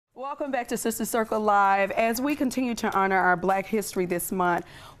Welcome back to Sister Circle Live. As we continue to honor our Black history this month,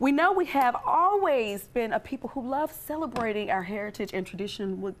 we know we have always been a people who love celebrating our heritage and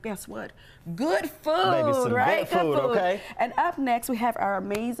tradition with, guess what? Good food, Maybe some right? good food, okay? And up next, we have our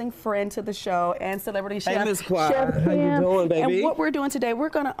amazing friend to the show and celebrity chef, Hey, Miss Quad. Chef How you doing, baby? And what we're doing today, we're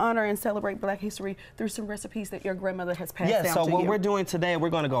going to honor and celebrate Black history through some recipes that your grandmother has passed down to you. Yeah, so what we're doing today, we're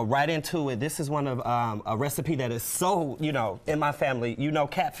going to go right into it. This is one of a recipe that is so, in my family,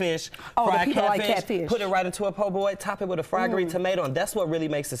 catfish. Oh, fried the people like catfish. Put it right into a po' boy, top it with a fried green tomato, and that's what really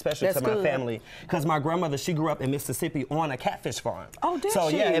makes it special to my family. Because my grandmother, she grew up in Mississippi on a catfish farm. Oh, did so,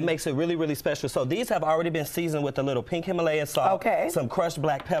 she? Yeah, it makes it really, really special. So these have already been seasoned with a little pink Himalayan salt, some crushed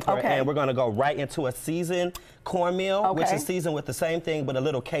black pepper, and we're going to go right into a seasoned cornmeal, which is seasoned with the same thing, but a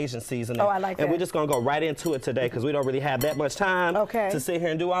little Cajun seasoning. Oh, I like that. And we're just going to go right into it today because we don't really have that much time to sit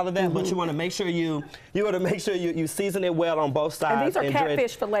here and do all of that. But you want to make sure you season it well on both sides. And these are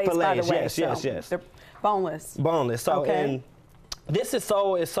catfish fillets, by the way. Yes. They're boneless. Boneless. So, and this is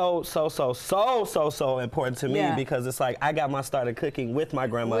so important to me because it's like I got my start of cooking with my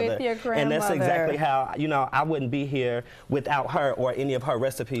grandmother. With your grandmother. And that's exactly how, I wouldn't be here without her or any of her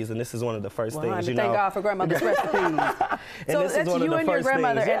recipes. And this is one of the first things, Thank God for grandmother's recipes. So that's you and your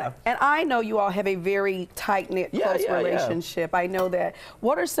grandmother. And I know you all have a very tight-knit, close relationship. I know that.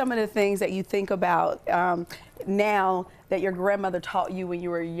 What are some of the things that you think about now that your grandmother taught you when you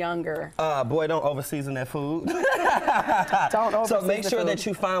were younger? Boy, don't over-season that food. Don't over-season So make sure that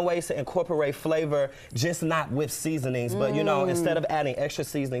you find ways to incorporate flavor, just not with seasonings. But, instead of adding extra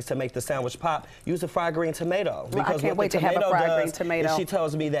seasonings to make the sandwich pop, use a fried green tomato. Because I can't wait to have a fried green tomato. She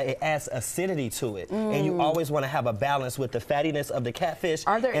tells me that it adds acidity to it. And you always want to have a balance with the fattiness of the catfish.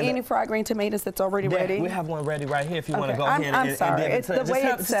 Are there any fried green tomatoes that's already ready? We have one ready right here if you want to go ahead and I'm sorry. It's the way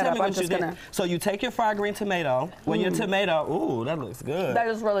it's set up. I'm just going to... So you take your fried green tomato. When your tomato, ooh, that looks good. That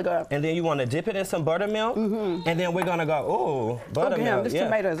is really good. And then you want to dip it in some buttermilk. And then we're going to go, ooh, buttermilk. This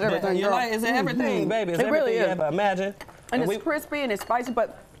tomato is everything. It's everything, baby. It's everything really you ever imagine. And it's crispy and it's spicy,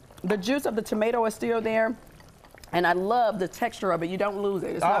 but the juice of the tomato is still there. And I love the texture of it. You don't lose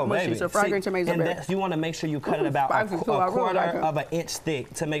it. It's not mushy, so fried green tomatoes are better. You want to make sure you cut it about a quarter of an inch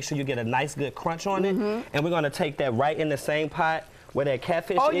thick to make sure you get a nice, good crunch on it. And we're going to take that right in the same pot where that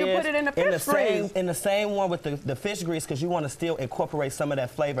catfish is. Oh, you put it in the fish grease. In the same one with the fish grease, because you want to still incorporate some of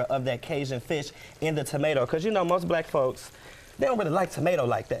that flavor of that Cajun fish in the tomato. Because most black folks, they don't really like tomato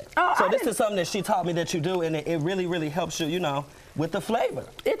like that. So this is something that she taught me that you do, and it really, really helps you, with the flavor.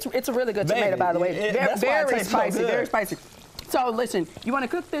 It's a really good tomato, by the way. Very spicy, very spicy. So listen, you want to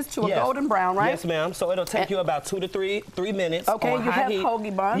cook this to a golden brown, right? Yes, ma'am. So it'll take you about 2 to 3 minutes. Okay, you have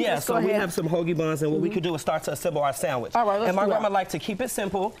hoagie buns. Yeah, so we have some hoagie buns, and what we could do is start to assemble our sandwich. All right, let's and my grandma liked to keep it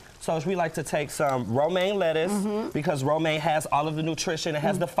simple, so we like to take some romaine lettuce because romaine has all of the nutrition, it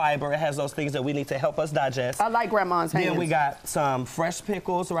has the fiber, it has those things that we need to help us digest. I like grandma's hands. Then we got some fresh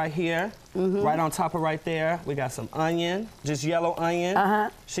pickles right here, right on top of right there. We got some onion, just yellow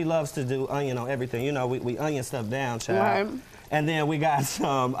onion. She loves to do onion on everything. We onion stuff down, child. Right. And then we got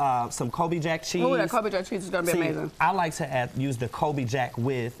some Kobe Jack cheese. Oh, that Kobe Jack cheese is gonna be amazing. I like to use the Kobe Jack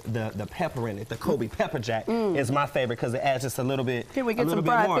with the pepper in it. The Kobe Pepper Jack is my favorite because it adds just a little bit. Can we get some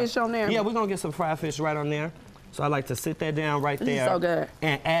fried fish on there? Yeah, we're gonna get some fried fish right on there. So I like to sit that down right there. This is so good.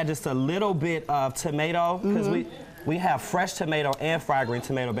 And add just a little bit of tomato because we have fresh tomato and fried green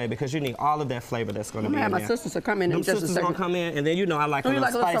tomato, baby, because you need all of that flavor that's going to be in there. My sisters will come in just a second. Sisters going to come in, and then I like a little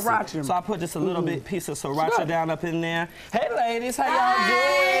spicy. Sriracha. So I put just a little piece of sriracha down up in there. Hey, ladies, how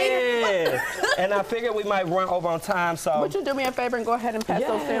y'all doing? And I figured we might run over on time, so. Would you do me a favor and go ahead and pass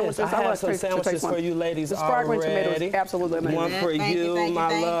those sandwiches? I have some sandwiches for you ladies already. Fried green tomatoes, absolutely amazing. One for you,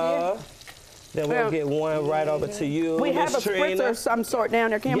 my love. Then we'll get one right over to you. We have a spritzer of some sort down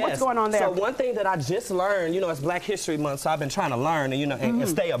there. Cam, what's going on there? So one thing that I just learned, it's Black History Month, so I've been trying to learn and, and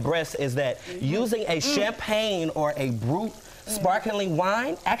stay abreast is that using a champagne or a brut sparkling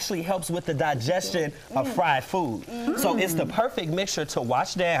wine actually helps with the digestion of fried food. So it's the perfect mixture to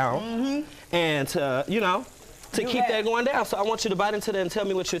wash down and to, to keep that going down. So I want you to bite into that and tell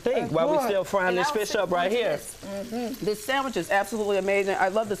me what you think while we're still frying this fish up right here. This sandwich is absolutely amazing. I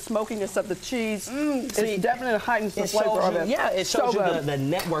love the smokiness of the cheese. It definitely heightens the flavor of it. Yeah, it shows you the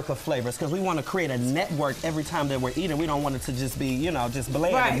network of flavors because we want to create a network every time that we're eating. We don't want it to just be, just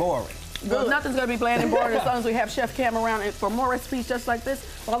bland and boring. Well, nothing's going to be bland and boring as long as we have Chef Cam around. And for more recipes just like this,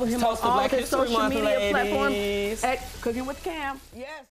 follow him on all his social media platforms at Cooking with Cam. Yes.